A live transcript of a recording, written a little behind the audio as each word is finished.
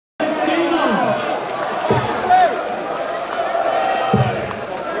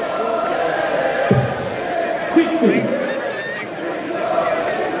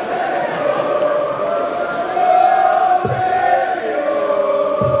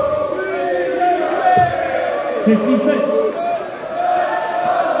56.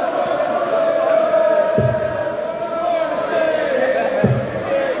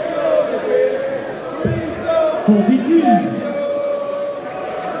 42.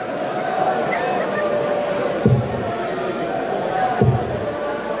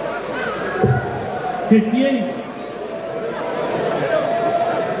 58.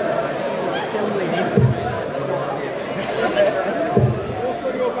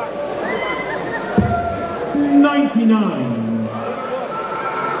 99.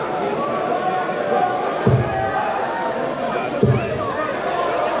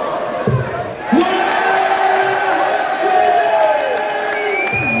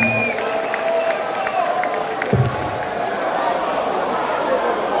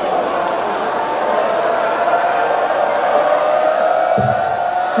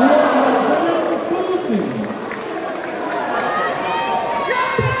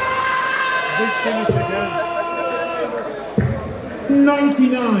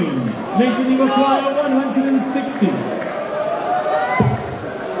 99. Nathan, you acquire 160.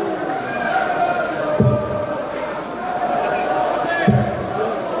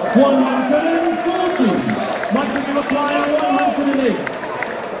 140. Michael, you acquire 108.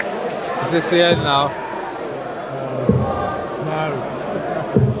 Is this the end now? No.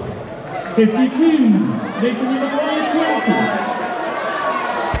 52. Nathan, you acquire 20.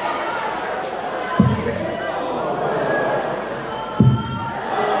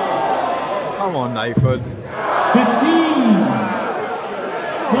 Come on, Nathan. 15.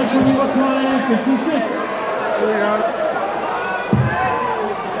 Michael, you acquire 56. Here we go.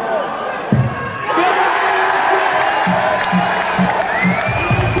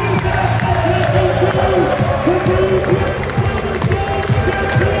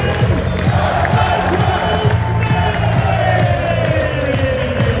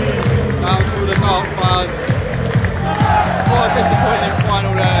 That was for the Darts fans. What a disappointing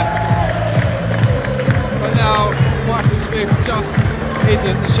final there. But now, Michael Smith just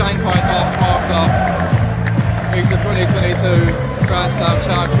isn't the Shanghai Darts Master. He's the 2022 Grandslam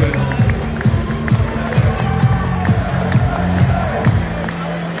champion.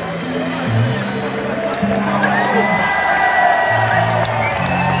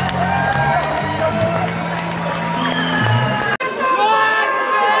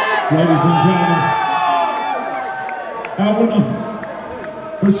 Ladies and gentlemen, our winner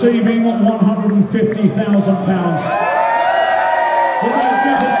receiving £150,000. The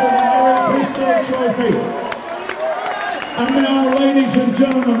magnificent Eric Pistol Trophy. And now, ladies and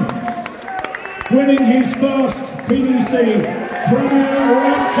gentlemen, winning his first PDC Premier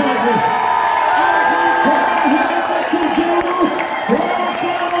World title.